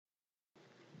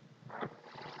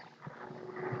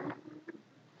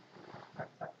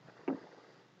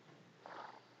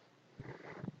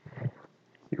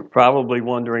Probably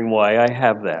wondering why I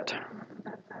have that.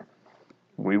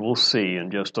 We will see in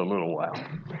just a little while.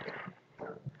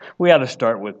 We ought to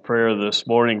start with prayer this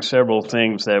morning. Several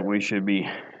things that we should be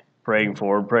praying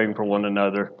for one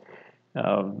another.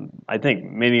 I think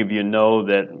many of you know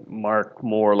that Mark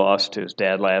Moore lost his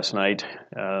dad last night,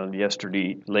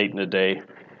 yesterday, late in the day.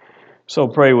 So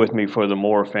pray with me for the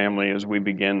Moore family as we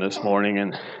begin this morning,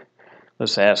 and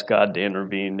let's ask God to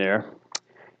intervene there.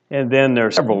 And then there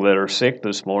are several that are sick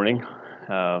this morning.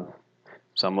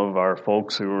 Some of our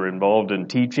folks who are involved in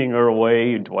teaching are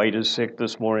away. Dwight is sick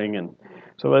this morning, and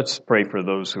so let's pray for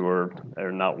those who are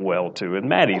not well too. And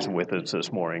Maddie's with us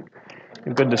this morning.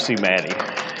 Good to see Maddie.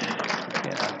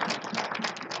 Yeah.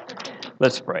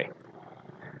 Let's pray.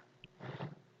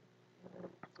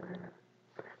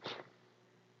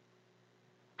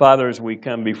 Father, as we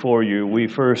come before you, we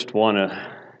first want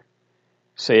to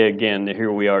say again that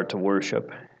here we are to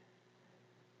worship.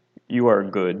 You are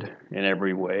good in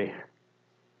every way.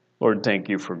 Lord, thank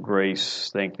you for grace.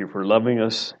 Thank you for loving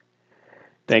us.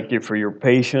 Thank you for your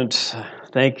patience.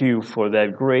 Thank you for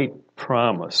that great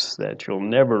promise that you'll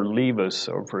never leave us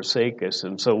or forsake us,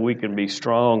 and so we can be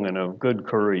strong and of good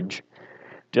courage.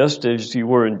 Just as you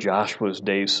were in Joshua's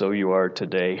days, so you are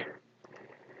today.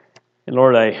 And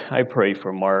Lord, I pray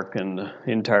for Mark and the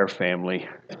entire family,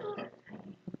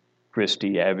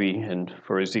 Christy, Abby, and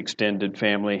for his extended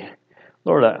family.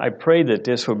 Lord, I pray that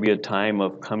this will be a time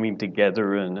of coming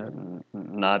together and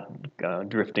not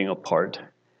drifting apart.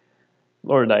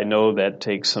 Lord, I know that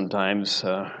takes sometimes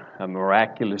a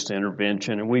miraculous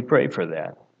intervention, and we pray for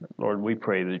that. Lord, we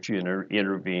pray that you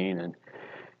intervene and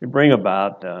you bring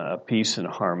about peace and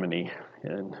harmony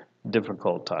in a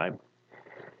difficult time.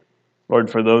 Lord,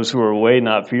 for those who are away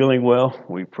not feeling well,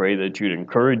 we pray that you'd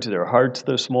encourage their hearts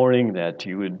this morning, that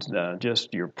you would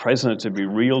just your presence would be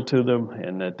real to them,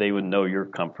 and that they would know your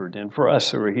comfort. And for us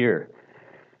who are here,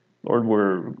 Lord,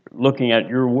 we're looking at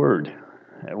your word.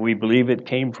 We believe it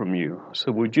came from you.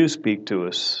 So would you speak to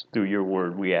us through your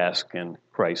word, we ask in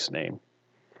Christ's name.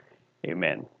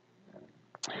 Amen.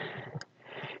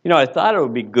 You know, I thought it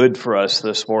would be good for us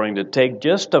this morning to take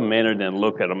just a minute and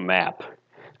look at a map.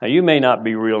 Now, you may not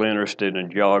be real interested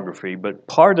in geography, but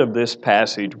part of this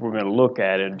passage we're going to look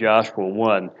at in Joshua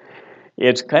 1,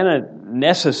 it's kind of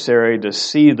necessary to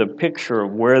see the picture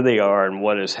of where they are and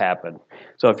what has happened.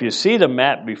 So if you see the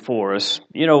map before us,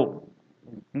 you know,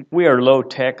 we are low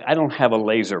tech. I don't have a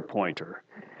laser pointer,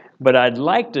 but I'd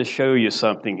like to show you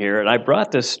something here. And I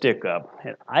brought this stick up,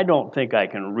 and I don't think I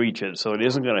can reach it, so it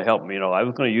isn't going to help me. You know, I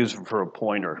was going to use it for a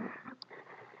pointer.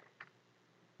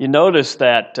 You notice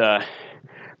that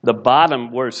the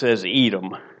bottom where it says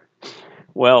Edom,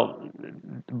 well,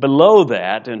 below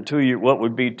that and to what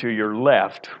would be to your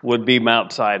left would be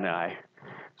Mount Sinai.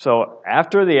 So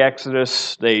after the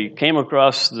Exodus, they came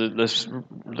across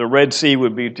the Red Sea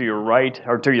would be to your right,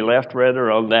 or to your left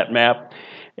rather, on that map,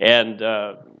 and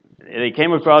they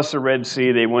came across the Red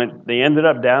Sea. They ended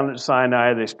up down at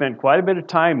Sinai. They spent quite a bit of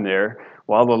time there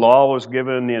while the law was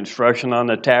given, the instruction on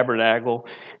the tabernacle,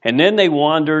 and then they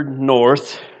wandered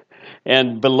north.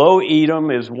 And below Edom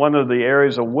is one of the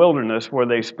areas of wilderness where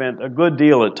they spent a good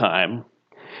deal of time.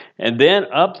 And then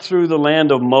up through the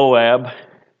land of Moab.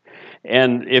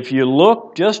 And if you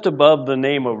look just above the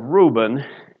name of Reuben,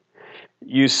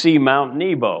 you see Mount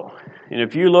Nebo. And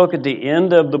if you look at the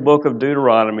end of the book of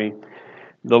Deuteronomy,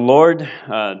 the Lord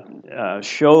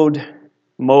showed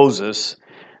Moses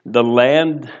the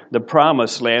land, the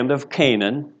promised land of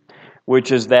Canaan,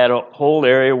 which is that whole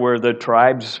area where the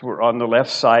tribes were on the left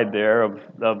side there of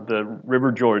the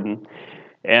River Jordan.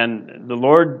 And the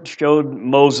Lord showed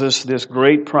Moses this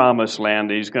great promised land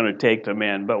that he's going to take them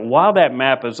in. But while that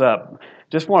map is up,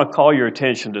 just want to call your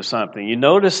attention to something. You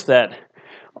notice that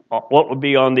what would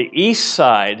be on the east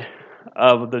side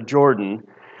of the Jordan,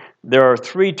 there are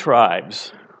three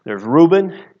tribes. There's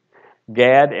Reuben,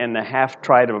 Gad, and the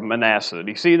half-tribe of Manasseh.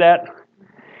 Do you see that?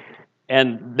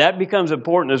 And that becomes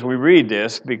important as we read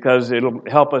this because it'll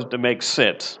help us to make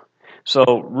sense. So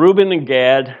Reuben and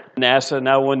Gad, Manasseh.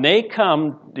 Now when they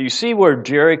come, do you see where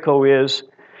Jericho is?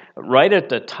 Right at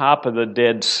the top of the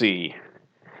Dead Sea.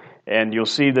 And you'll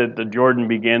see that the Jordan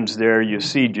begins there. You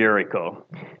see Jericho.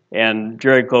 And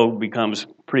Jericho becomes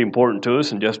pretty important to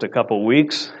us in just a couple of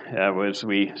weeks as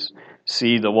we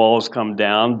see the walls come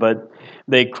down. But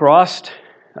they crossed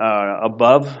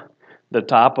above the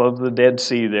top of the Dead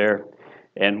Sea there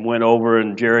and went over,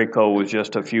 and Jericho was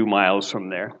just a few miles from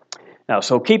there. Now,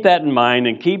 so keep that in mind,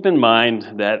 and keep in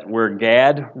mind that we're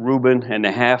Gad, Reuben, and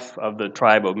a half of the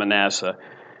tribe of Manasseh.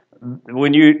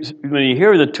 When you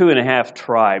hear the 2.5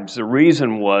 tribes, the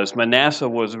reason was Manasseh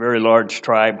was a very large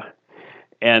tribe,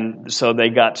 And so they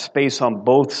got space on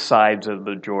both sides of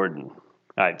the Jordan.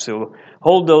 All right, so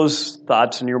hold those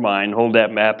thoughts in your mind, hold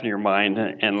that map in your mind,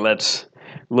 and let's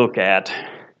look at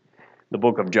the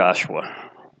book of Joshua.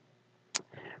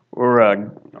 We're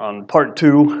on part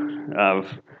 2 of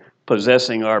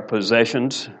possessing our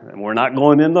possessions, and we're not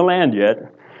going in the land yet.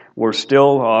 We're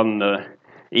still on the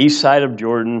east side of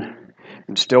Jordan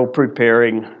and still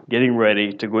preparing, getting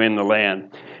ready to go in the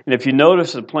land. And if you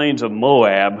notice the plains of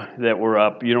Moab that were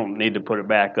up, you don't need to put it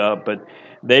back up, but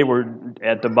they were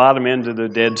at the bottom end of the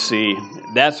Dead Sea.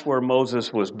 That's where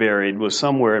Moses was buried, was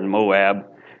somewhere in Moab,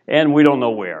 and we don't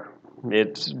know where.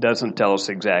 It doesn't tell us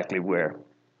exactly where.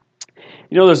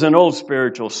 You know, there's an old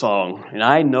spiritual song, and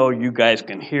I know you guys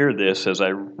can hear this as I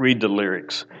read the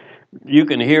lyrics. You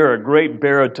can hear a great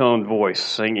baritone voice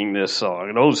singing this song,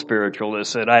 an old spiritual that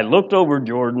said, I looked over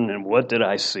Jordan, and what did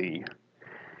I see?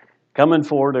 Coming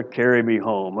for to carry me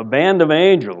home. A band of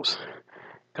angels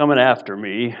coming after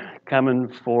me,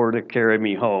 coming for to carry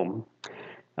me home.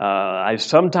 I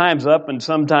sometimes up and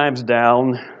sometimes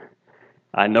down.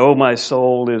 I know my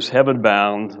soul is heaven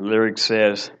bound. The lyric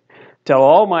says, tell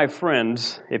all my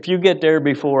friends, if you get there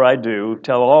before I do,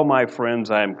 tell all my friends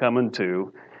I am coming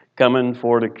too, coming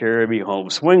for to carry me home.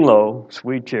 Swing low,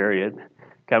 sweet chariot,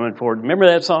 coming forward. Remember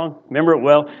that song? Remember it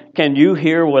well? Can you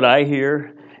hear what I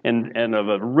hear? And of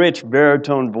a rich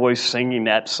baritone voice singing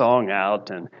that song out,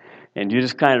 and you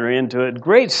just kind of are into it.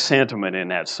 Great sentiment in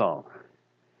that song.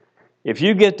 If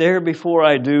you get there before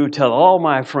I do, tell all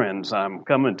my friends I'm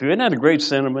coming to. Isn't that a great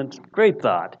sentiment? Great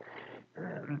thought.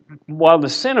 While the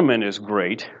sentiment is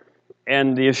great,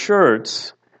 and the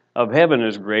assurance of heaven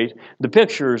is great, the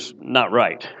picture's not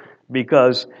right.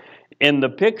 Because in the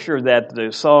picture that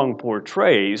the song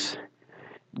portrays,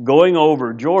 going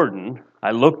over Jordan,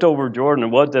 I looked over Jordan,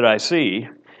 and what did I see?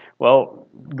 Well,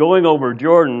 going over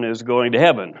Jordan is going to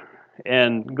heaven.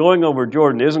 And going over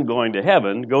Jordan isn't going to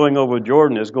heaven. Going over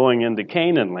Jordan is going into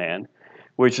Canaan land,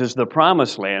 which is the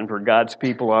promised land for God's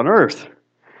people on earth.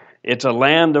 It's a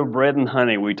land of bread and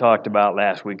honey we talked about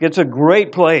last week. It's a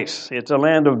great place. It's a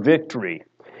land of victory.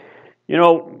 You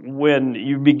know, when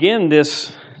you begin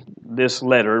this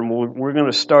letter, and we're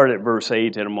going to start at verse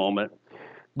 8 in a moment,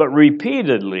 but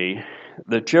repeatedly,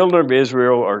 the children of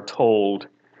Israel are told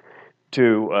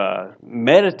to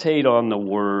meditate on the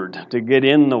Word, to get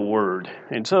in the Word.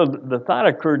 And so the thought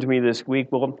occurred to me this week,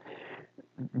 well,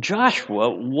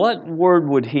 Joshua, what Word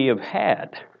would he have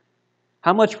had?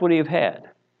 How much would he have had?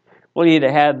 Well, he'd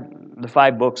have had the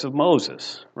 5 books of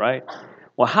Moses, right?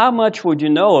 Well, how much would you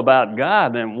know about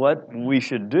God and what we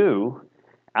should do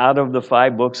out of the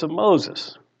 5 books of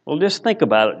Moses? Well, just think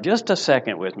about it just a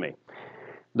second with me.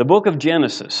 The book of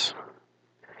Genesis.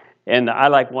 And I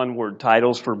like one-word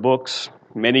titles for books.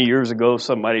 Many years ago,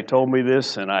 somebody told me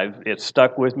this, and it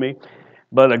stuck with me.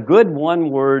 But a good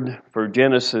one word for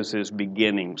Genesis is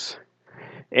beginnings.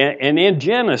 And in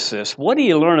Genesis, what do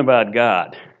you learn about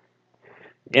God?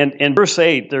 And in verse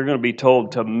 8, they're going to be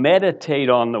told to meditate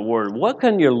on the Word. What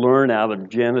can you learn out of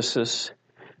Genesis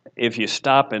if you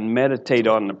stop and meditate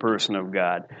on the person of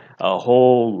God? A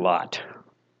whole lot.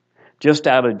 Just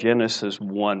out of Genesis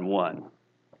 1:1.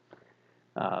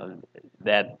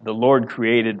 That the Lord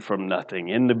created from nothing.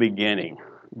 In the beginning,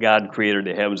 God created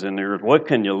the heavens and the earth. What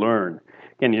can you learn?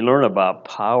 Can you learn about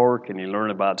power? Can you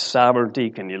learn about sovereignty?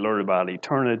 Can you learn about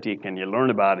eternity? Can you learn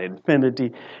about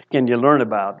infinity? Can you learn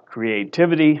about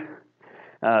creativity?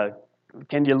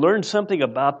 Can you learn something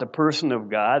about the person of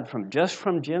God from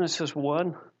Genesis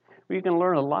 1? Well, you can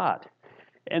learn a lot.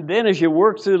 And then as you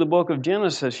work through the book of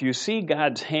Genesis, you see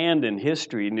God's hand in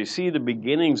history, and you see the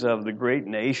beginnings of the great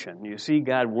nation. You see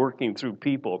God working through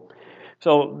people.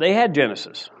 So they had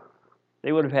Genesis.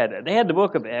 They would have had that. They had the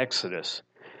book of Exodus.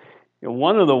 You know,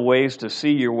 one of the ways to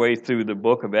see your way through the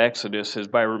book of Exodus is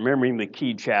by remembering the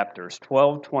key chapters,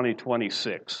 12, 20,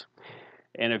 26.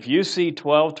 And if you see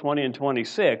 12, 20, and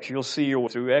 26, you'll see your way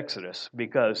through Exodus,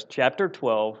 because chapter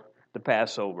 12, the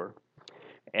Passover,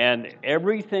 and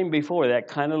everything before that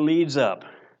kind of leads up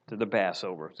to the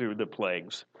Passover through the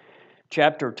plagues.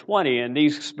 Chapter 20, and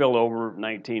these spill over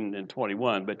 19 and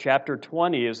 21, but chapter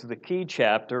 20 is the key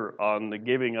chapter on the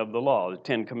giving of the law, the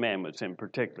Ten Commandments in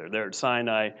particular. They're at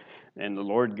Sinai, and the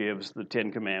Lord gives the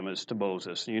Ten Commandments to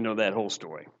Moses. You know that whole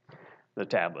story, the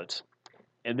tablets.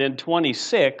 And then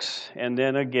 26, and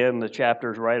then again the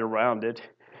chapters right around it,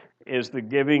 is the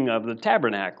giving of the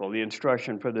tabernacle, the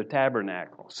instruction for the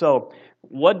tabernacle. So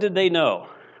what did they know?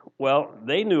 Well,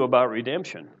 they knew about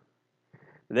redemption.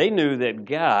 They knew that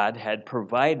God had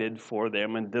provided for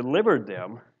them and delivered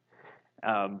them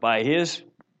by His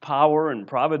power and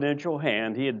providential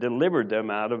hand. He had delivered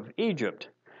them out of Egypt.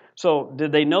 So,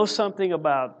 did they know something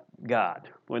about God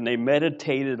when they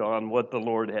meditated on what the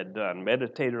Lord had done,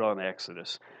 meditated on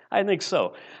Exodus? I think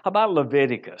so. How about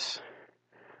Leviticus?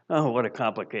 Oh, what a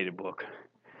complicated book.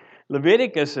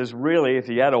 Leviticus is really, if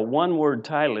you had a one-word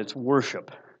title, it's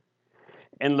worship.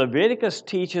 And Leviticus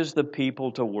teaches the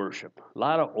people to worship. A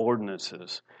lot of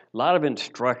ordinances, a lot of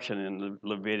instruction in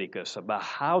Leviticus about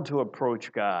how to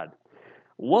approach God.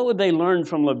 What would they learn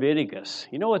from Leviticus?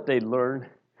 You know what they learn?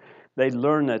 They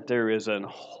learn that there is an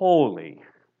holy,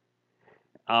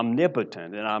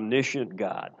 omnipotent, and omniscient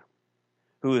God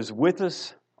who is with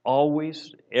us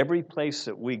always, every place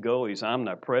that we go. He's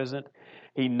omnipresent.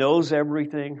 He knows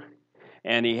everything,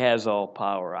 and He has all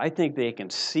power. I think they can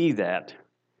see that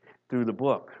through the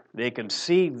book. They can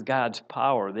see God's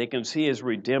power. They can see His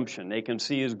redemption. They can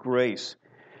see His grace.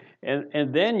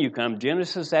 And then you come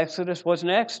Genesis, Exodus. What's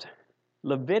next?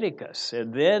 Leviticus.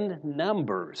 And then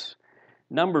Numbers.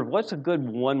 Numbers, what's a good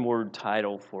one-word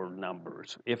title for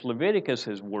Numbers? If Leviticus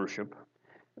is worship,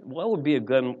 what would be a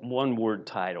good one-word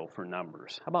title for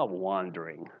Numbers? How about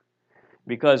wandering?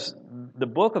 Because the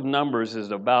book of Numbers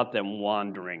is about them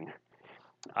wandering.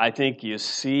 I think you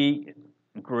see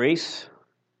grace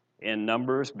in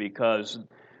Numbers because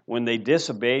when they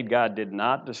disobeyed, God did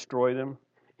not destroy them.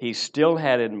 He still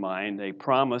had in mind a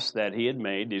promise that He had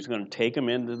made. He's going to take them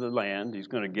into the land. He's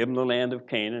going to give them the land of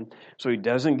Canaan. So He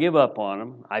doesn't give up on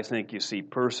them. I think you see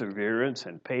perseverance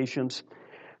and patience.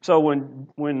 So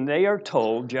when they are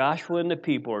told, Joshua and the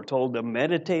people are told to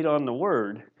meditate on the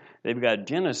Word, they've got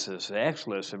Genesis,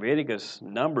 Exodus, Leviticus,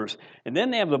 Numbers, and then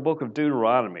they have the book of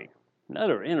Deuteronomy.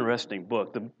 Another interesting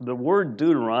book. The word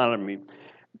Deuteronomy,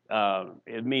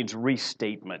 it means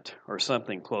restatement or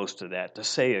something close to that, to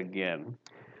say again.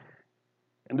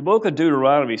 In the book of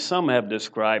Deuteronomy, some have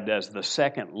described as the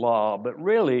second law, but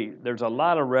really there's a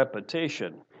lot of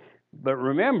repetition. But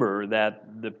remember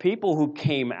that the people who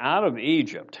came out of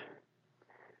Egypt,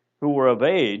 who were of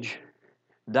age,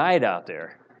 died out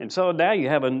there. And so now you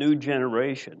have a new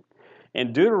generation.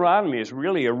 And Deuteronomy is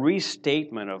really a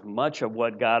restatement of much of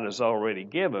what God has already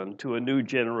given to a new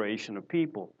generation of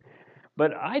people.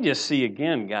 But I just see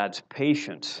again God's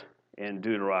patience in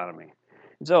Deuteronomy.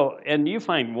 So, and you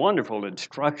find wonderful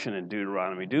instruction in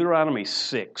Deuteronomy. Deuteronomy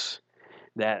 6,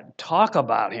 that talk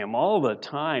about Him all the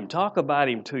time. Talk about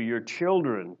Him to your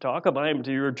children. Talk about Him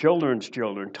to your children's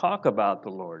children. Talk about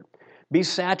the Lord. Be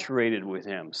saturated with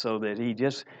Him so that He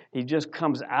just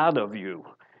comes out of you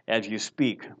as you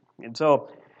speak. And so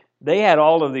they had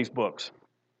all of these books.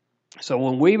 So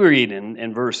when we read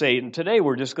in verse 8, and today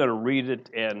we're just going to read it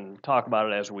and talk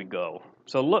about it as we go.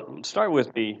 So look, start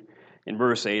with me in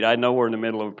verse 8. I know we're in the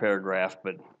middle of a paragraph,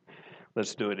 but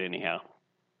let's do it anyhow.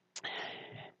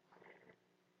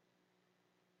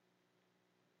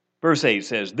 Verse 8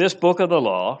 says, "This book of the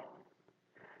law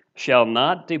shall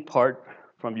not depart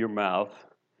from your mouth,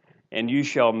 and you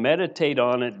shall meditate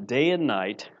on it day and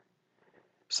night,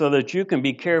 so that you can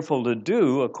be careful to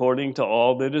do according to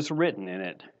all that is written in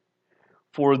it.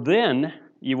 For then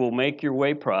you will make your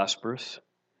way prosperous,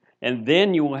 and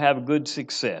then you will have good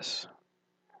success.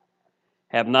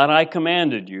 Have not I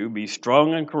commanded you, be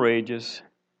strong and courageous.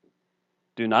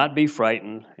 Do not be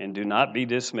frightened, and do not be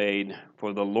dismayed,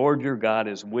 for the Lord your God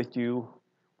is with you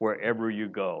wherever you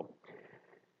go."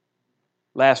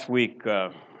 Last week,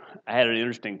 I had an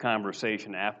interesting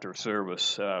conversation after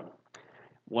service.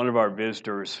 One of our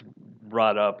visitors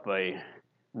brought up a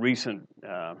recent,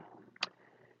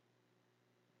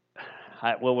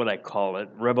 what would I call it,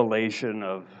 revelation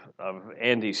of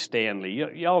Andy Stanley.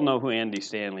 Y'all know who Andy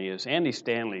Stanley is. Andy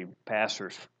Stanley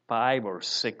pastors 5 or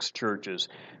 6 churches.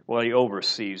 Well, he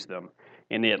oversees them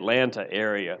in the Atlanta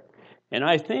area. And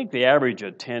I think the average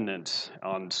attendance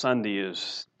on Sunday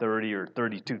is 30 or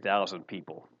 32,000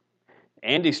 people.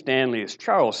 Andy Stanley is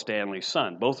Charles Stanley's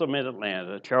son, both of them in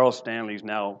Atlanta. Charles Stanley's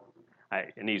now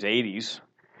in his 80s.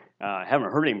 I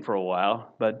haven't heard him for a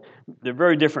while, but they're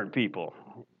very different people.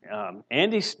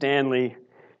 Andy Stanley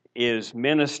is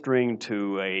ministering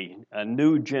to a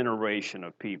new generation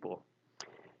of people.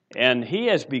 And he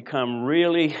has become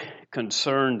really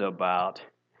concerned about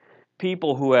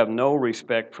people who have no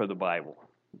respect for the Bible,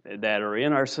 that are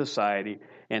in our society,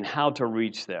 and how to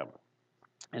reach them.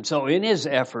 And so in his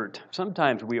effort,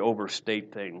 sometimes we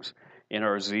overstate things in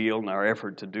our zeal and our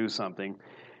effort to do something.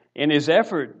 In his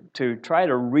effort to try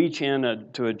to reach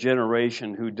to a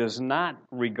generation who does not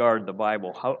regard the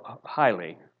Bible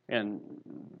highly, and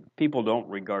people don't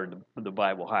regard the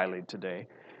Bible highly today,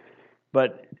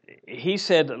 but he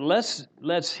said, let's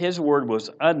his word was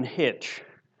unhitch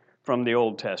from the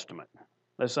Old Testament.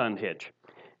 Let's unhitch.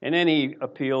 And then he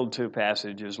appealed to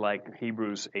passages like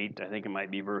Hebrews 8, I think it might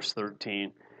be verse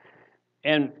 13,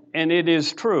 And it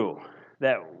is true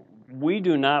that we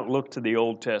do not look to the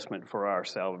Old Testament for our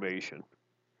salvation.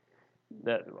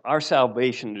 That our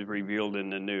salvation is revealed in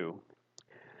the New.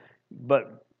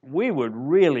 But we would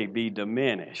really be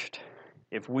diminished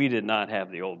if we did not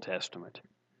have the Old Testament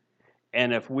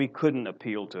and if we couldn't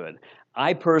appeal to it.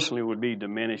 I personally would be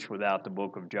diminished without the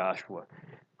book of Joshua.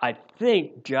 I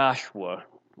think Joshua,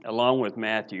 along with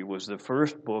Matthew, was the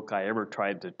first book I ever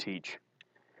tried to teach.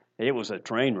 It was a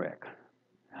train wreck.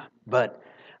 But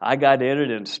I got in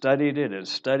it and studied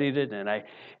it, and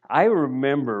I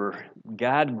remember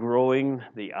God growing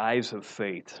the eyes of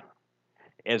faith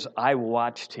as I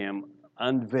watched him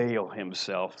unveil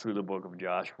himself through the book of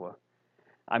Joshua.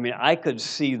 I mean, I could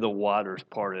see the waters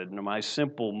parted. In my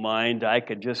simple mind, I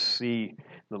could just see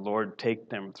the Lord take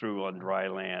them through on dry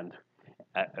land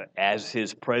as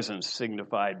his presence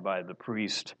signified by the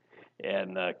priest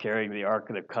and carrying the Ark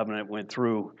of the Covenant went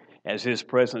through as his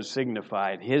presence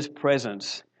signified. His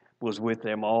presence was with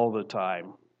them all the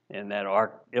time, and that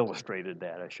Ark illustrated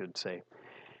that, I should say.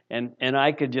 And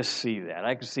I could just see that.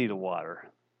 I could see the water.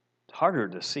 It's harder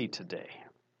to see today.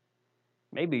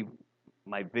 Maybe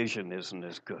my vision isn't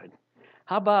as good.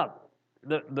 How about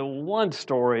the one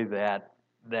story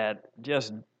that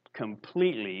just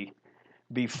completely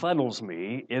befuddles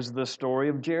me is the story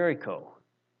of Jericho.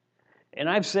 And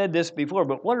I've said this before,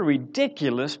 but what a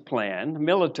ridiculous plan,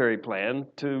 military plan,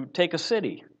 to take a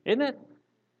city, isn't it?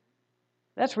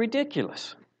 That's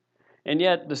ridiculous. And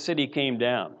yet the city came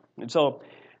down. And so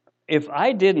if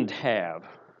I didn't have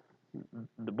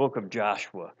the book of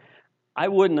Joshua, I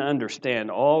wouldn't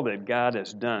understand all that God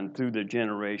has done through the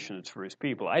generations for his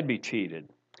people. I'd be cheated.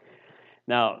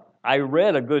 Now, I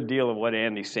read a good deal of what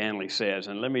Andy Stanley says,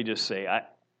 and let me just say,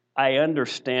 I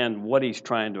understand what he's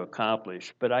trying to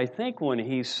accomplish, but I think when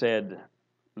he said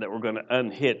that we're going to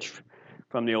unhitch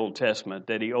from the Old Testament,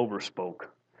 that he overspoke.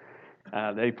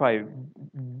 That he probably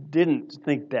didn't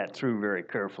think that through very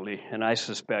carefully, and I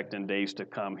suspect in days to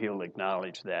come he'll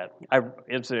acknowledge that.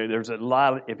 There's a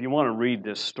lot. If you want to read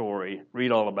this story,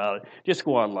 read all about it. Just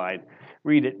go online,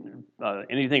 read it.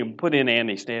 Anything, put in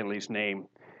Andy Stanley's name,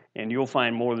 and you'll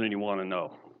find more than you want to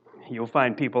know. You'll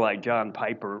find people like John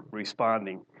Piper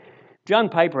responding. John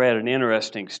Piper had an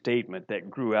interesting statement that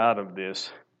grew out of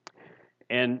this.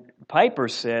 And Piper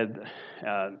said,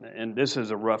 and this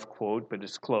is a rough quote, but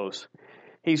it's close.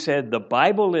 He said, "The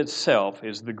Bible itself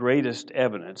is the greatest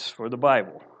evidence for the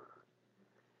Bible."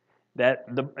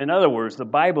 In other words, the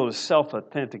Bible is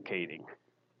self-authenticating.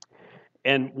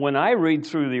 And when I read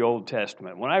through the Old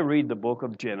Testament, when I read the book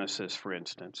of Genesis, for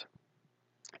instance,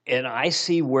 and I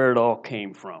see where it all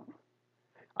came from,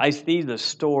 I see the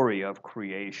story of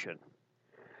creation.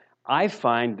 I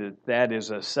find that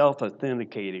is a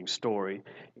self-authenticating story.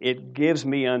 It gives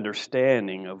me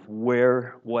understanding of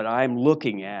what I'm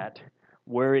looking at,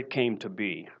 where it came to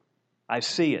be. I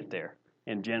see it there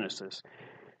in Genesis.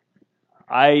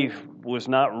 I was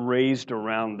not raised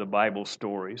around the Bible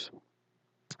stories.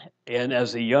 And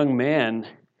as a young man,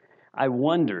 I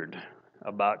wondered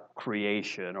about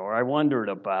creation, or I wondered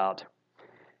about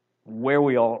where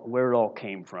it all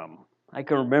came from. I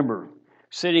can remember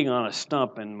sitting on a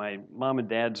stump in my mom and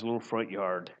dad's little front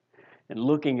yard and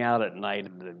looking out at night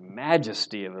at the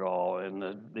majesty of it all and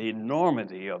the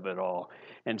enormity of it all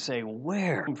and saying,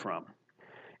 where it came from?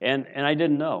 And I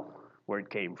didn't know where it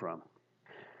came from.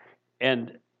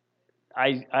 And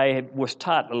I was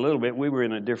taught a little bit, we were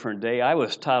in a different day, I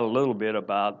was taught a little bit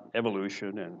about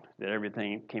evolution and that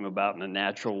everything came about in a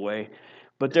natural way.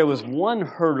 But there was one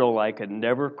hurdle I could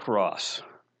never cross,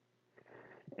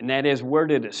 and that is, where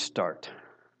did it start?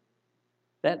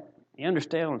 You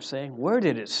understand what I'm saying? Where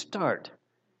did it start?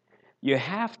 You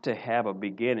have to have a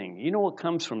beginning. You know what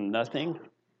comes from nothing?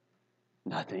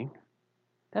 Nothing.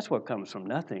 That's what comes from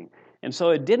nothing. And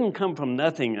so it didn't come from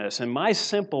nothingness. In my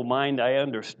simple mind, I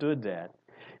understood that.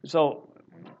 So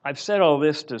I've said all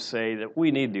this to say that we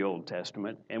need the Old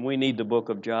Testament and we need the book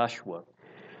of Joshua.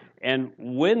 And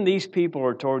when these people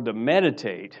are told to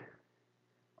meditate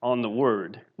on the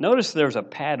Word, notice there's a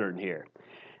pattern here.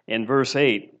 In verse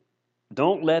 8,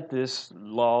 don't let this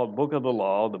law, book of the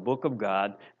law, the book of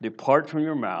God, depart from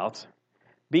your mouth.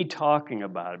 Be talking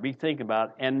about it, be thinking about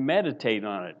it, and meditate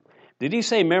on it. Did he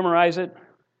say memorize it?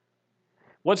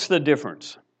 What's the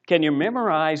difference? Can you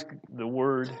memorize the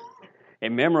Word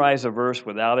and memorize a verse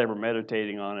without ever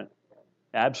meditating on it?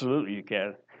 Absolutely you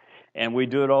can. And we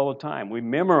do it all the time. We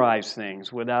memorize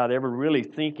things without ever really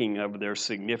thinking of their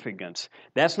significance.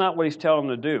 That's not what he's telling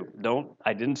them to do.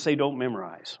 I didn't say don't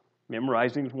memorize.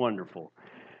 Memorizing is wonderful.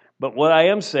 But what I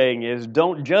am saying is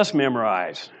don't just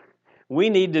memorize. We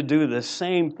need to do the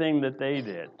same thing that they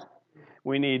did.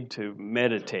 We need to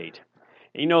meditate.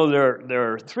 You know,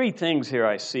 there are three things here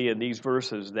I see in these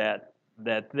verses that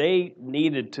they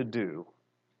needed to do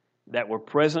that were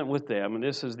present with them, and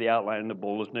this is the outline in the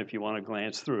bulletin if you want to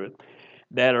glance through it,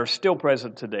 that are still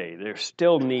present today. There's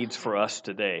still needs for us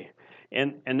today.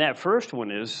 And that first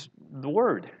one is the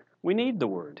Word. We need the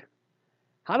Word.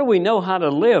 How do we know how to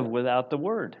live without the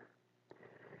Word?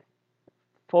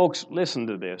 Folks, listen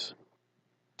to this.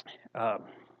 I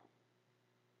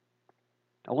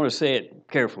want to say it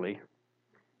carefully.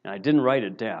 I didn't write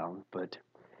it down, but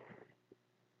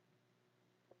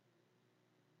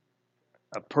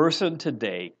a person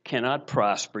today cannot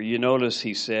prosper. You notice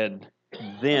he said,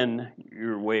 then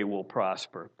your way will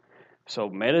prosper. So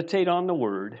meditate on the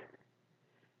Word,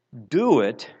 do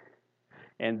it,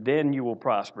 and then you will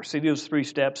prosper. See those three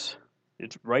steps?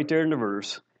 It's right there in the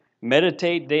verse.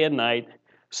 Meditate day and night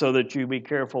so that you be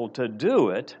careful to do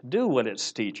it, do what it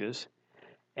teaches,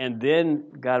 and then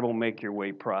God will make your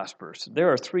way prosperous.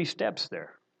 There are three steps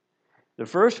there. The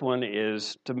first one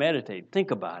is to meditate.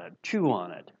 Think about it. Chew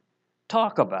on it.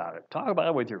 Talk about it. Talk about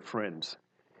it with your friends.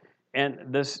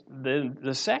 And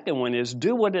the second one is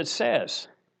do what it says.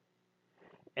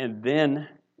 And then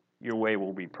your way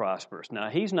will be prosperous. Now,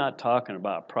 he's not talking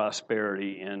about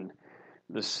prosperity in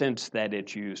the sense that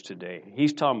it's used today.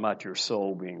 He's talking about your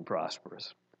soul being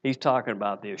prosperous. He's talking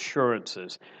about the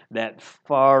assurances that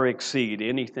far exceed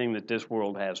anything that this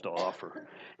world has to offer.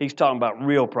 He's talking about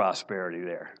real prosperity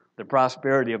there. The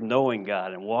prosperity of knowing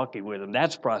God and walking with Him.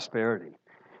 That's prosperity,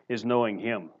 is knowing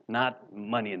Him, not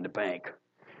money in the bank.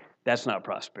 That's not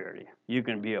prosperity. You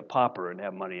can be a pauper and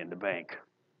have money in the bank.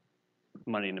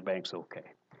 Money in the bank's okay.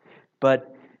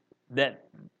 But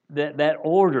that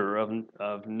order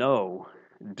of know,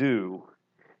 do,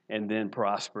 and then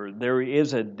prosper, there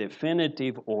is a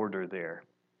definitive order there.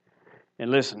 And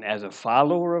listen, as a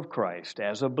follower of Christ,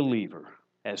 as a believer,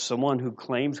 as someone who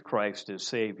claims Christ as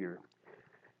Savior,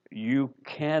 you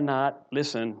cannot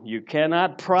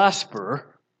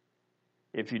prosper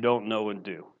if you don't know and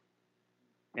do.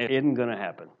 It isn't going to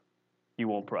happen. You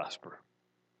won't prosper.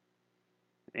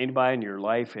 Anybody in your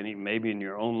life, maybe in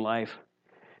your own life,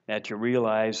 that you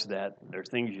realize that there are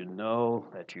things you know,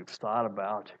 that you've thought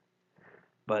about,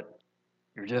 but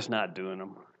you're just not doing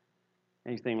them.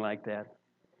 Anything like that?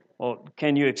 Well,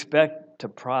 can you expect to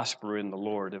prosper in the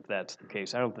Lord if that's the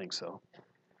case? I don't think so.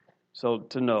 So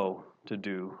to know, to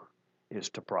do, is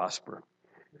to prosper.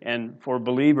 And for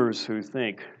believers who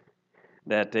think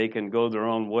that they can go their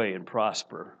own way and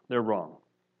prosper, they're wrong.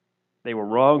 They were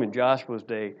wrong in Joshua's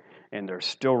day, and they're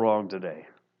still wrong today.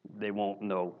 They won't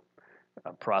know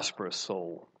a prosperous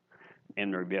soul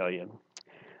in rebellion.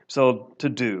 So to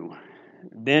do,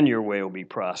 then your way will be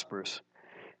prosperous.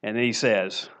 And then he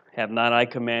says, have not I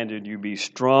commanded you, be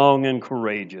strong and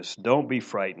courageous. Don't be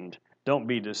frightened. Don't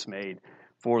be dismayed.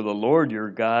 For the Lord your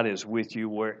God is with you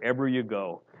wherever you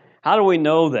go. How do we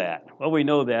know that? Well, we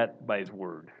know that by His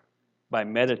Word, by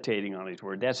meditating on His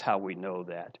Word. That's how we know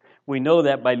that. We know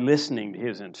that by listening to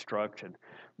His instruction.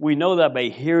 We know that by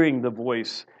hearing the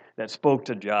voice that spoke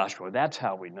to Joshua. That's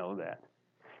how we know that.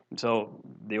 And so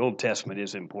the Old Testament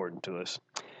is important to us.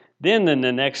 Then in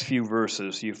the next few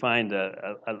verses, you find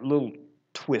a little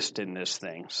twist in this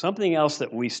thing, something else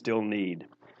that we still need.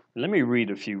 Let me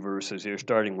read a few verses here,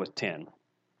 starting with 10.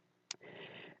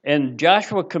 And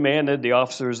Joshua commanded the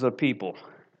officers of the people,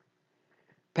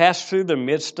 pass through the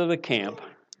midst of the camp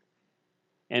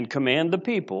and command the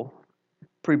people,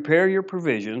 prepare your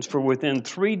provisions, for within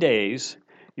 3 days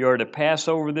you are to pass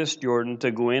over this Jordan to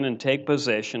go in and take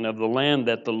possession of the land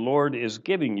that the Lord is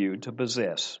giving you to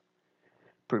possess.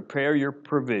 Prepare your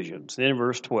provisions. Then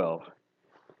verse 12.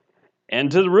 And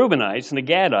to the Reubenites and the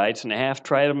Gadites and the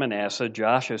half-tribe of Manasseh,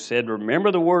 Joshua said,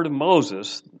 remember the word of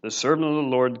Moses, the servant of the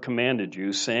Lord commanded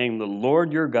you, saying, the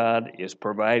Lord your God is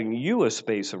providing you a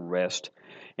space of rest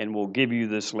and will give you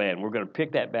this land. We're going to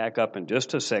pick that back up in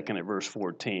just a second at verse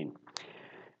 14.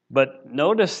 But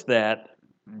notice that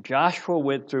Joshua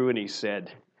went through and he said,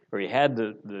 or he had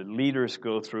the leaders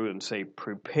go through and say,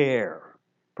 prepare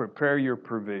your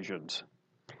provisions.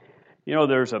 You know,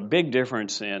 there's a big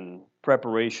difference in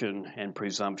preparation and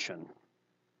presumption.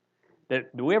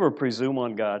 Do we ever presume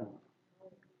on God?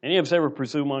 Any of us ever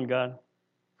presume on God?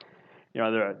 You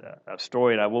know, there's a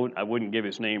story, and I wouldn't give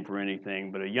his name for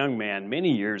anything, but a young man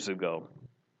many years ago,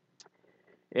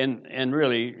 and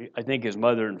really, I think his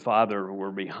mother and father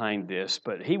were behind this,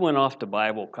 but he went off to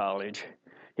Bible college.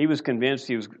 He was convinced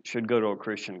he should go to a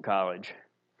Christian college.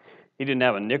 He didn't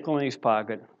have a nickel in his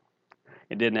pocket.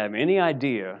 He didn't have any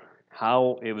idea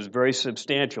how it was very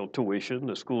substantial tuition,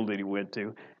 the school that he went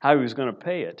to, how he was going to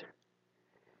pay it.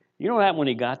 You know what happened when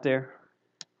he got there?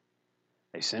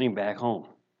 They sent him back home.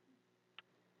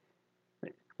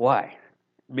 Why?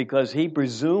 Because he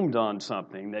presumed on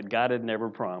something that God had never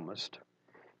promised.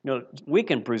 You know, we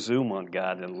can presume on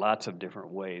God in lots of different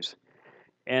ways.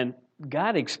 And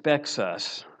God expects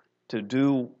us to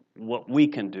do what we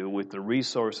can do with the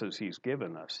resources He's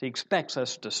given us. He expects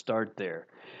us to start there.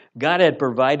 God had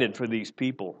provided for these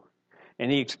people,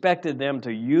 and He expected them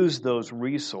to use those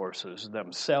resources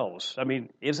themselves. I mean,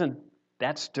 isn't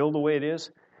that still the way it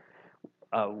is?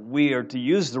 We are to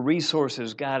use the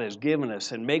resources God has given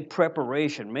us and make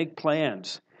preparation, make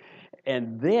plans.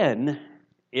 And then,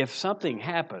 if something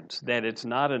happens that it's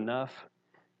not enough,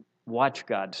 watch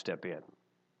God step in.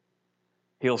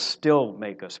 He'll still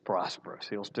make us prosperous.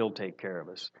 He'll still take care of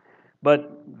us.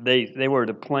 But they were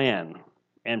to plan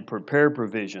and prepare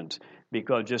provisions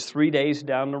because just 3 days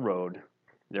down the road,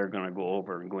 they're going to go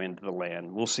over and go into the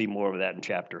land. We'll see more of that in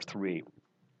chapter 3.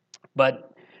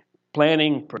 But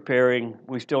planning, preparing,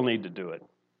 we still need to do it.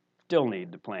 Still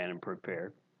need to plan and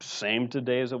prepare. Same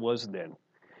today as it was then.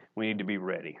 We need to be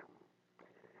ready.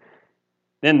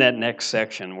 Then that next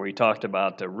section where he talked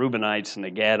about the Reubenites and the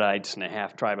Gadites and the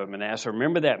half-tribe of Manasseh.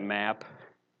 Remember that map?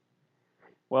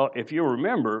 Well, if you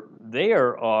remember, they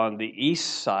are on the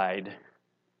east side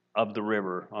of the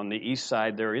river. On the east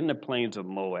side, they're in the plains of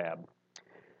Moab.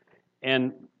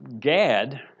 And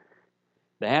Gad,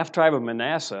 the half-tribe of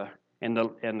Manasseh, and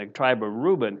the tribe of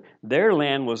Reuben, their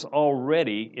land was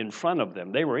already in front of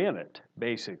them. They were in it,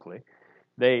 basically.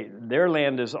 Their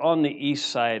land is on the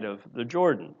east side of the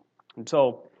Jordan. And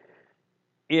so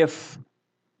if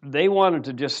they wanted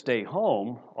to just stay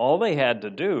home, all they had to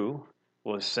do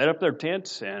was set up their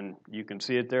tents, and you can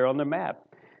see it there on the map.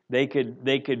 They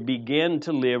could begin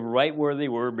to live right where they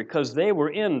were because they were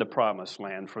in the promised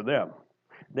land for them.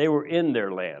 They were in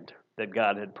their land that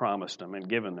God had promised them and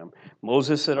given them.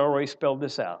 Moses had already spelled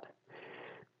this out.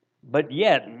 But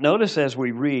yet, notice as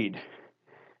we read,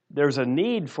 there's a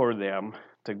need for them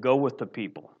to go with the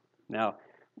people. Now,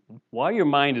 while your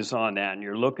mind is on that and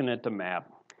you're looking at the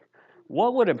map,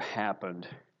 what would have happened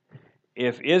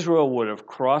if Israel would have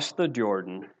crossed the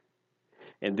Jordan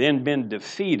and then been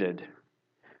defeated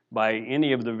by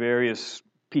any of the various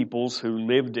peoples who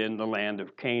lived in the land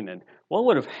of Canaan? What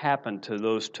would have happened to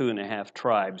those 2.5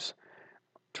 tribes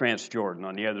Transjordan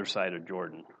on the other side of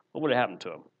Jordan? What would have happened to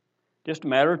them? Just a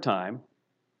matter of time.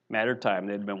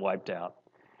 They'd been wiped out.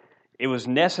 It was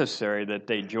necessary that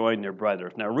they join their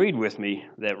brothers. Now read with me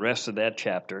that rest of that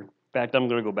chapter. In fact, I'm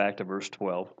going to go back to verse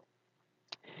 12.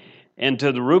 And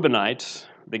to the Reubenites,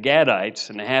 the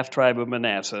Gadites, and the half-tribe of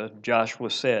Manasseh,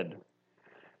 Joshua said,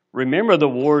 remember the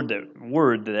word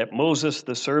that Moses,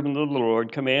 the servant of the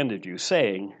Lord, commanded you,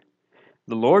 saying,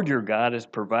 the Lord your God is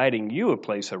providing you a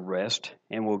place of rest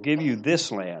and will give you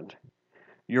this land.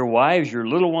 Your wives, your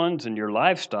little ones, and your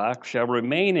livestock shall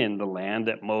remain in the land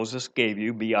that Moses gave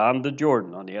you beyond the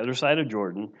Jordan, on the other side of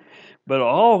Jordan. But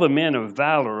all the men of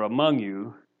valor among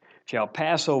you shall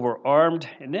pass over armed.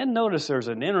 And then notice there's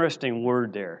an interesting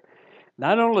word there.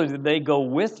 Not only did they go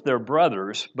with their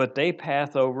brothers, but they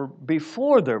pass over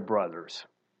before their brothers.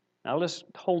 Now let's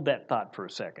hold that thought for a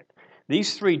second.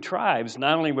 These 3 tribes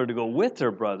not only were to go with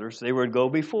their brothers, they were to go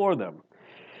before them.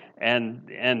 And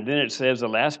then it says, the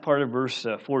last part of verse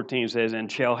 14 says,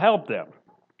 and shall help them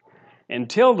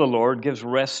until the Lord gives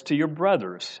rest to your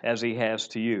brothers as he has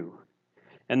to you.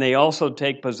 And they also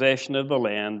take possession of the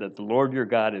land that the Lord your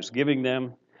God is giving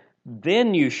them.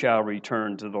 Then you shall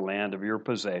return to the land of your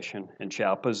possession and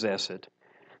shall possess it,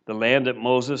 the land that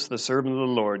Moses, the servant of the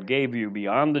Lord, gave you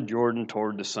beyond the Jordan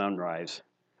toward the sunrise.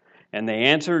 And they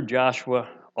answered Joshua,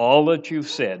 all that you've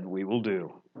said we will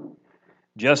do.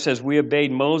 Just as we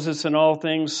obeyed Moses in all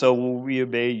things, so will we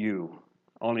obey you.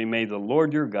 Only may the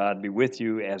Lord your God be with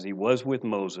you as he was with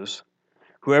Moses.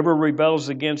 Whoever rebels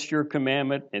against your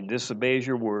commandment and disobeys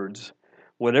your words,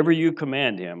 whatever you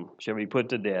command him shall be put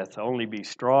to death. Only be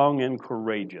strong and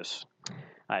courageous. All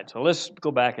right, so let's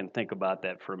go back and think about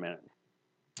that for a minute.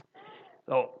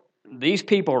 So these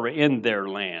people are in their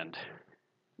land.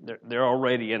 They're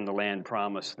already in the land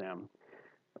promised them.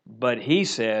 But he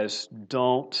says,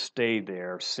 don't stay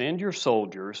there. Send your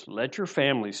soldiers. Let your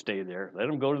family stay there. Let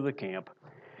them go to the camp.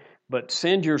 But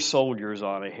send your soldiers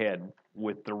on ahead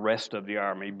with the rest of the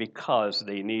army because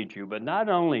they need you. But not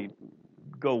only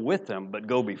go with them, but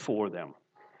go before them.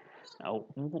 Now,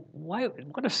 why?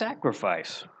 What a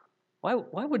sacrifice. Why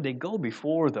would they go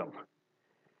before them?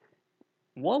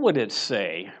 What would it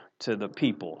say to the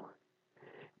people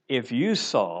if you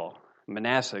saw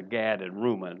Manasseh, Gad, and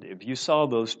Reuben, if you saw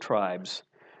those tribes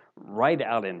right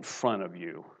out in front of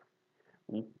you,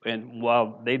 and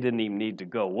while they didn't even need to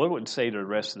go, what would it say to the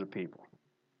rest of the people?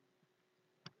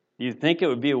 Do you think it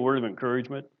would be a word of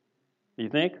encouragement? Do you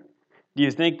think? Do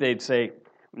you think they'd say,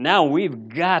 now we've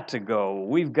got to go.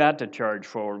 We've got to charge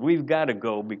forward. We've got to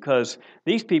go because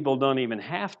these people don't even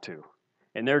have to,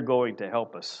 and they're going to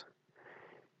help us.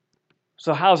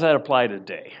 So how does that apply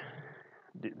today?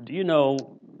 Do you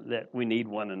know that we need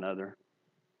one another?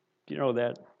 Do you know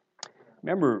that?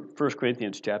 Remember 1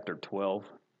 Corinthians chapter 12?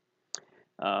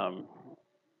 The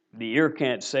ear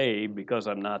can't say, because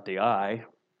I'm not the eye,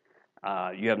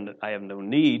 I have no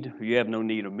need, you have no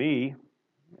need of me.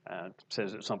 It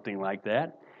says it something like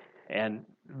that. And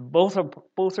both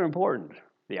are important.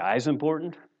 The eye's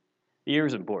important, the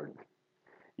ear's important.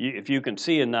 If you can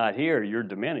see and not hear, you're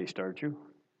diminished, aren't you?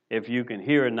 If you can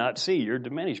hear and not see, you're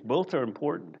diminished. Both are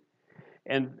important.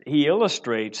 And he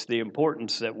illustrates the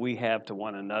importance that we have to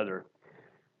one another.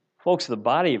 Folks, the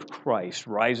body of Christ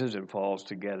rises and falls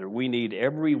together. We need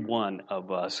every one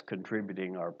of us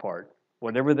contributing our part,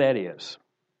 whatever that is,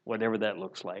 whatever that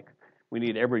looks like. We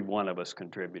need every one of us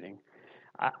contributing.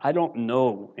 I don't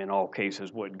know in all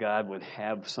cases what God would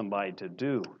have somebody to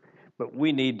do, but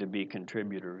we need to be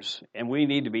contributors, and we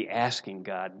need to be asking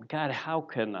God, God, how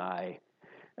can I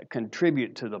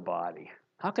contribute to the body?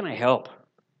 How can I help?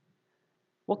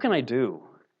 What can I do?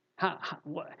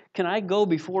 Can I go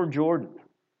before Jordan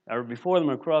or before them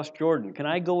across Jordan? Can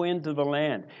I go into the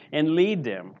land and lead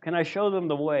them? Can I show them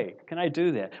the way? Can I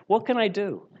do that? What can I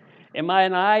do? Am I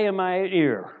an eye? Am I an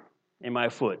ear? Am I a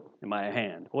foot? Am I a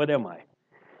hand? What am I?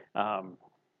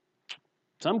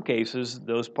 Some cases,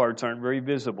 those parts aren't very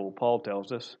visible, Paul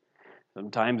tells us.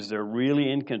 Sometimes they're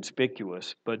really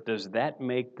inconspicuous, but does that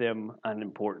make them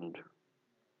unimportant?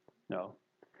 No.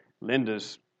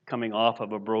 Linda's coming off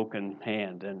of a broken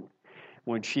hand, and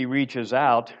when she reaches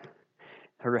out,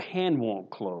 her hand won't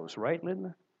close, right,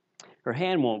 Linda? Her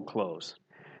hand won't close.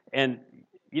 And,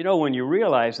 you know, when you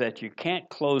realize that you can't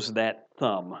close that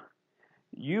thumb,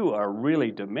 you are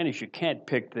really diminished. You can't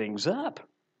pick things up.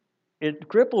 It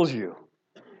cripples you.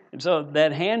 And so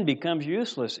that hand becomes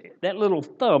useless. That little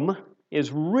thumb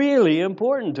is really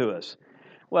important to us.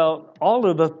 Well, all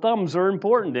of the thumbs are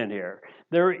important in here.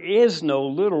 There is no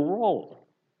little role.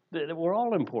 We're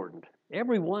all important,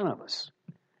 every one of us.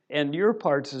 And your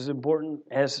part's as important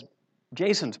as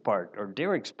Jason's part, or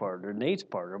Derek's part, or Nate's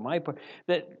part, or my part.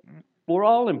 That we're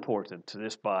all important to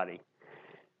this body.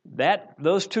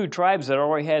 Those two tribes that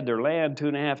already had their land,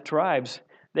 2.5 tribes,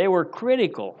 they were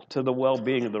critical to the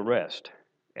well-being of the rest.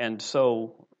 And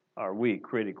so are we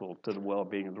critical to the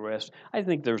well-being of the rest. I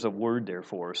think there's a word there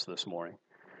for us this morning,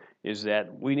 is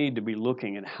that we need to be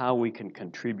looking at how we can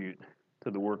contribute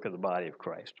to the work of the body of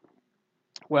Christ.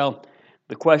 Well,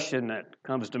 the question that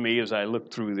comes to me as I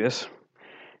look through this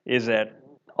is that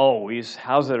always,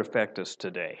 how does it affect us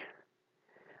today?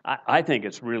 I think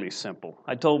it's really simple.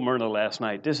 I told Myrna last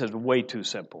night, this is way too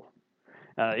simple.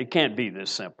 It can't be this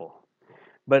simple.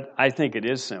 But I think it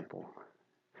is simple.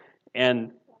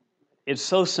 And it's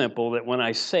so simple that when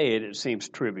I say it, it seems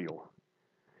trivial.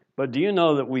 But do you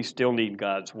know that we still need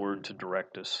God's word to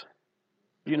direct us?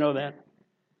 Do you know that?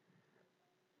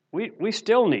 We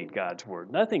still need God's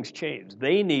word. Nothing's changed.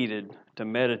 They needed to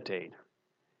meditate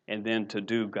and then to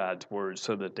do God's word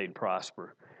so that they'd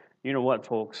prosper. You know what,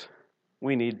 folks?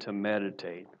 We need to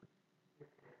meditate.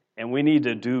 And we need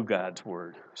to do God's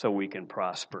word so we can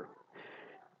prosper.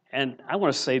 And I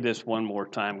want to say this one more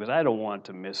time because I don't want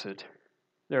to miss it.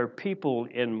 There are people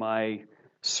in my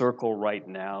circle right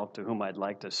now to whom I'd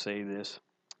like to say this.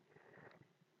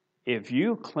 If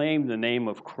you claim the name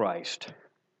of Christ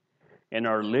and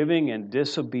are living in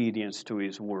disobedience to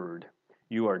his word,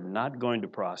 you are not going to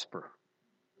prosper.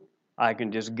 I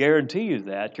can just guarantee you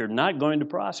that you're not going to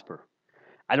prosper.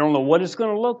 I don't know what it's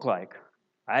going to look like.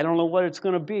 I don't know what it's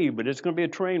going to be, but it's going to be a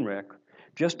train wreck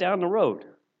just down the road.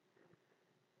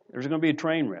 There's going to be a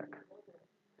train wreck.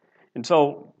 And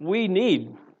so we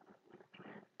need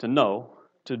to know,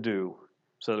 to do,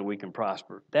 so that we can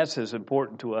prosper. That's as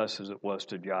important to us as it was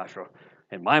to Joshua.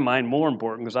 In my mind, more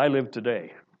important because I live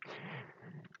today.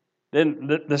 Then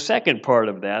the second part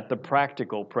of that, the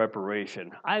practical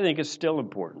preparation, I think is still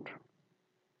important.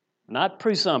 Not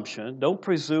presumption. Don't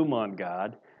presume on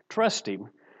God. Trust him.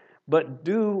 But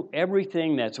do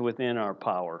everything that's within our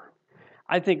power.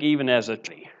 I think even as a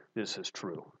church, this is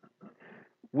true.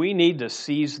 We need to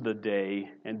seize the day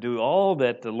and do all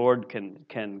that the Lord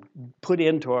can put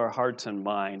into our hearts and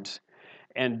minds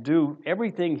and do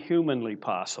everything humanly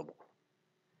possible.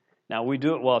 Now, we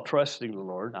do it while trusting the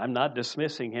Lord. I'm not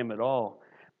dismissing him at all,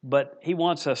 but he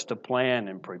wants us to plan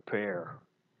and prepare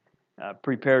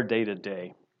day to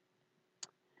day.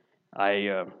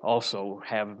 I also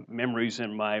have memories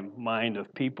in my mind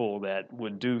of people that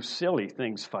would do silly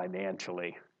things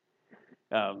financially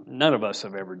None of us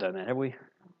have ever done that, have we?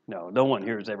 No one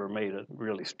here has ever made a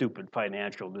really stupid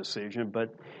financial decision,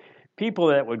 but people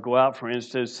that would go out, for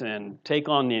instance, and take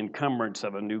on the encumbrance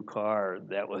of a new car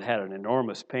that had an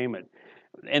enormous payment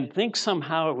and think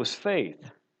somehow it was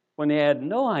faith when they had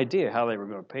no idea how they were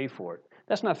going to pay for it.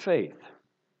 That's not faith.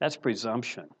 That's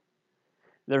presumption.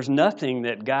 There's nothing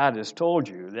that God has told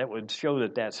you that would show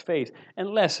that that's faith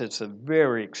unless it's a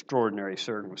very extraordinary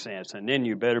circumstance, and then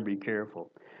you better be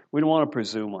careful. We don't want to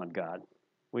presume on God.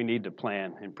 We need to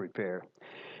plan and prepare.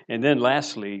 And then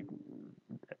lastly,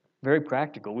 very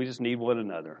practical, we just need one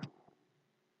another.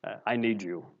 I need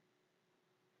you.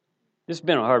 This has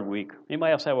been a hard week.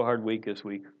 Anybody else have a hard week this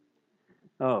week?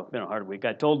 Oh, it's been a hard week.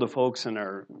 I told the folks in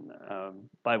our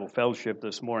Bible fellowship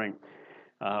this morning,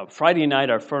 Friday night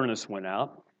our furnace went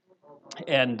out,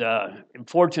 and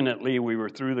fortunately we were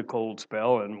through the cold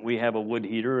spell, and we have a wood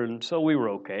heater, and so we were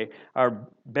okay. Our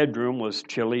bedroom was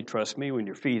chilly. Trust me, when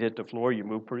your feet hit the floor, you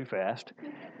move pretty fast.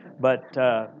 But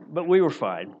we were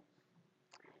fine.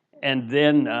 And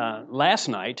then last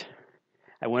night,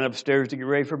 I went upstairs to get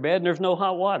ready for bed, and there's no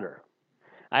hot water.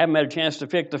 I haven't had a chance to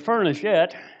fix the furnace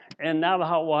yet, and now the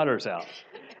hot water's out.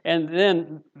 And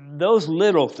then those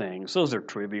little things, those are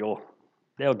trivial.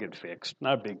 They'll get fixed,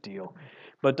 not a big deal.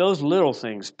 But those little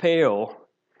things pale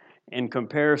in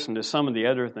comparison to some of the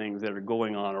other things that are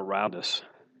going on around us.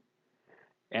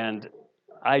 And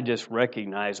I just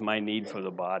recognize my need for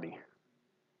the body.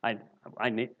 I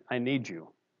need you.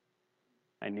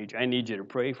 I need you. I need you to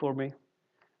pray for me.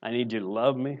 I need you to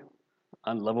love me,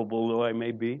 unlovable though I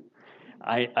may be.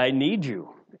 I need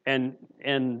you, and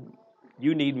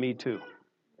you need me too.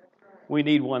 We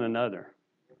need one another.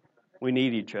 We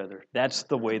need each other. That's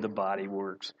the way the body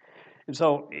works. And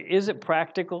so, is it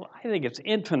practical? I think it's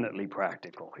infinitely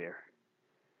practical here.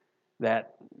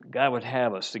 That God would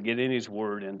have us to get in His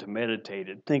Word and to meditate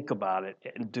it, think about it,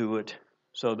 and do it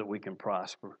so that we can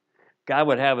prosper. God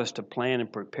would have us to plan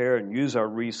and prepare and use our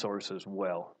resources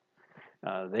well.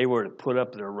 They were to put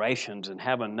up their rations and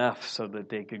have enough so that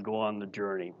they could go on the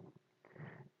journey.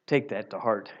 Take that to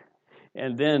heart.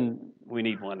 And then we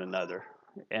need one another.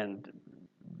 And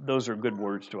those are good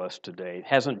words to us today. It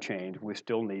hasn't changed. We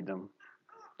still need them,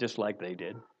 just like they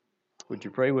did. Would you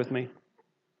pray with me?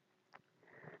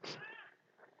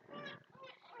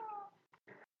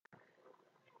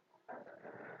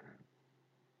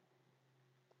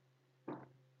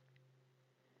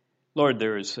 Lord,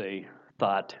 there is a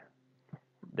thought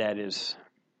that is,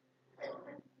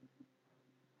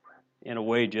 in a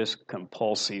way, just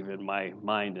compulsive in my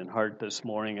mind and heart this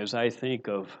morning as I think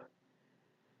of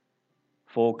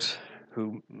folks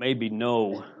who maybe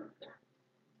know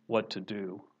what to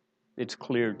do. It's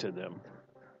clear to them.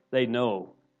 They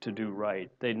know to do right.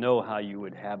 They know how you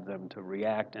would have them to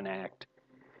react and act.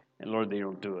 And Lord, they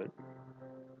don't do it.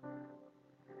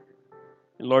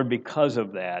 And Lord, because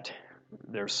of that,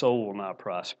 their soul will not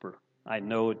prosper. I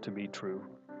know it to be true.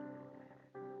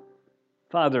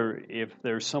 Father, if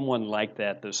there's someone like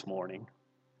that this morning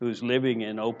who's living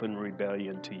in open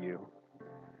rebellion to you,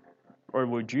 or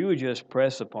would you just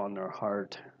press upon their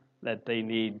heart that they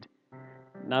need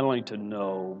not only to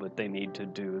know, but they need to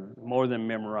do more than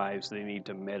memorize, they need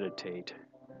to meditate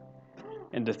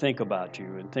and to think about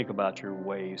you and think about your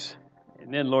ways.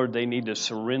 And then, Lord, they need to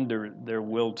surrender their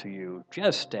will to you,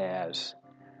 just as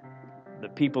the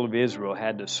people of Israel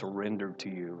had to surrender to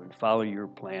you and follow your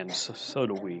plans. So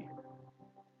do we.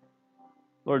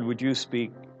 Lord, would you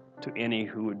speak to any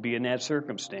who would be in that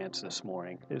circumstance this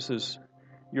morning? This is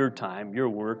your time, your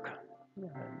work.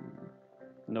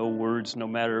 No words, no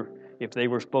matter if they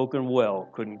were spoken well,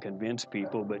 couldn't convince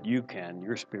people, but you can,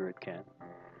 your Spirit can.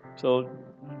 So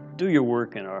do your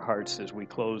work in our hearts as we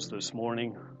close this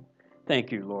morning.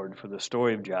 Thank you, Lord, for the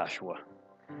story of Joshua.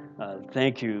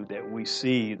 Thank you that we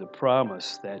see the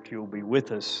promise that you'll be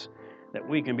with us, that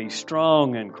we can be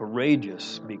strong and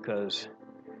courageous because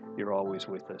you're always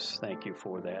with us. Thank you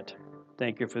for that.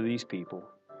 Thank you for these people.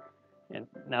 And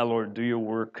now, Lord, do your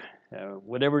work.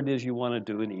 Whatever it is you want to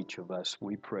do in each of us,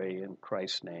 we pray in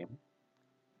Christ's name.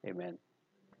 Amen.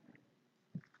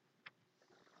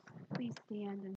 Please stand and